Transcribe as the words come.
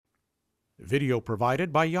Video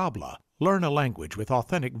provided by Yabla. Learn a language with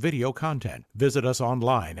authentic video content. Visit us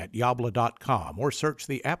online at yabla.com or search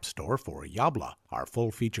the App Store for Yabla. Our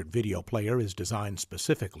full-featured video player is designed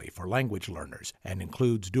specifically for language learners and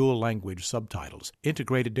includes dual language subtitles,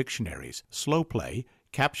 integrated dictionaries, slow play,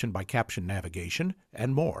 caption-by-caption navigation,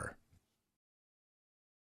 and more.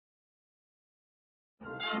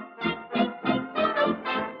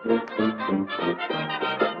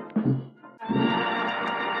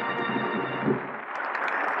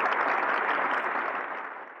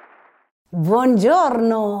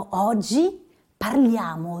 Buongiorno! Oggi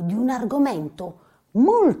parliamo di un argomento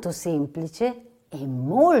molto semplice e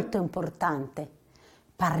molto importante.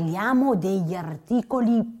 Parliamo degli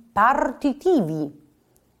articoli partitivi.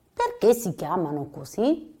 Perché si chiamano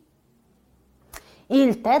così?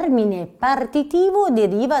 Il termine partitivo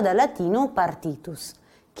deriva dal latino partitus,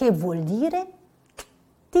 che vuol dire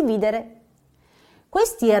dividere.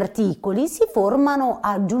 Questi articoli si formano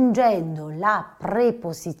aggiungendo la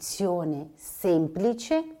preposizione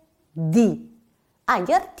semplice di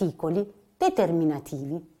agli articoli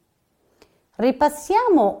determinativi.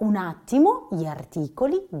 Ripassiamo un attimo gli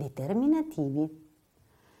articoli determinativi.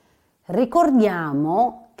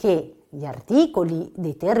 Ricordiamo che gli articoli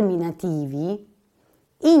determinativi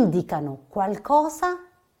indicano qualcosa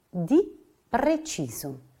di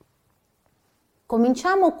preciso.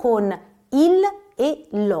 Cominciamo con il e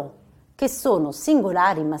lo, che sono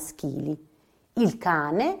singolari maschili. Il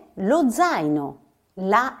cane, lo zaino,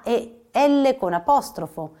 la e l con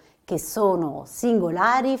apostrofo, che sono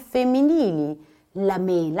singolari femminili. La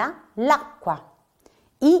mela, l'acqua.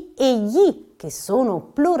 I e gli, che sono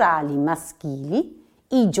plurali maschili.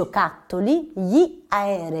 I giocattoli, gli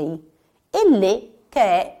aerei. E le, che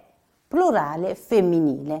è plurale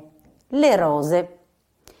femminile. Le rose.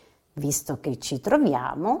 Visto che ci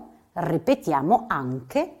troviamo, ripetiamo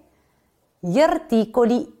anche gli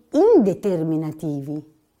articoli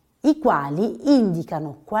indeterminativi, i quali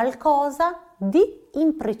indicano qualcosa di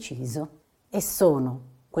impreciso e sono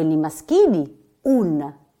quelli maschili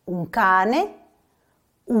un cane,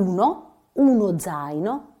 uno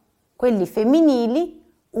zaino, quelli femminili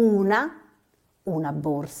una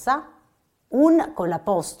borsa, un con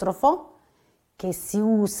l'apostrofo che si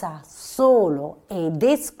usa solo ed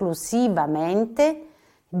esclusivamente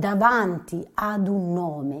davanti ad un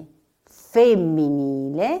nome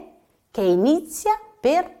femminile che inizia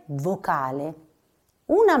per vocale,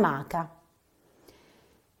 una maca.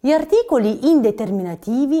 Gli articoli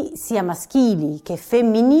indeterminativi, sia maschili che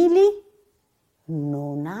femminili,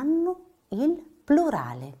 non hanno il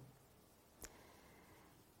plurale.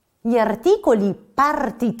 Gli articoli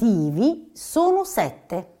partitivi sono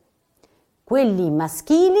 7. Quelli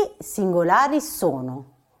maschili singolari sono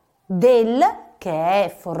del, che è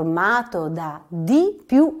formato da di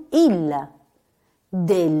più il,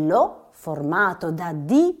 dello, formato da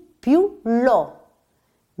di più lo,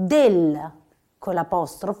 del, con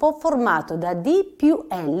l'apostrofo, formato da di più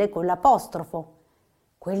l con l'apostrofo.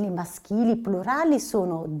 Quelli maschili plurali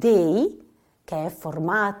sono dei, che è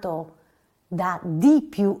formato da di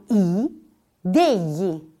più i,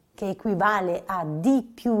 degli, che equivale a di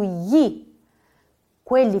più gli.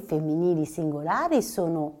 Quelli femminili singolari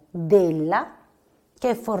sono della, che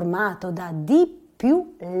è formato da di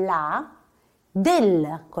più la,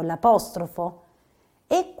 del con l'apostrofo,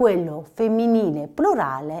 e quello femminile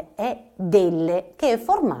plurale è delle, che è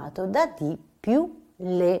formato da di più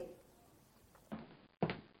le.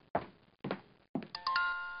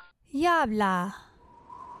 Yabla.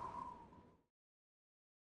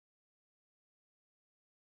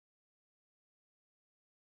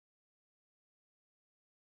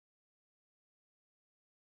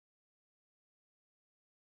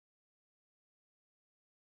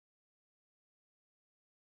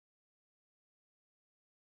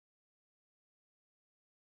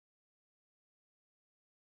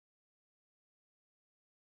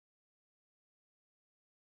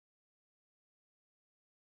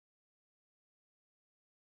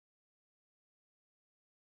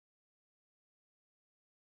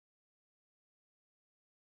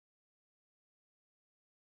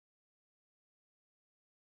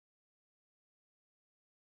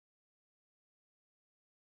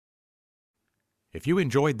 If you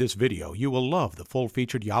enjoyed this video, you will love the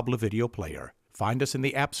full-featured Yabla video player. Find us in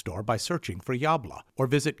the App Store by searching for Yabla, or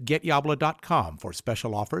visit getyabla.com for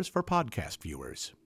special offers for podcast viewers.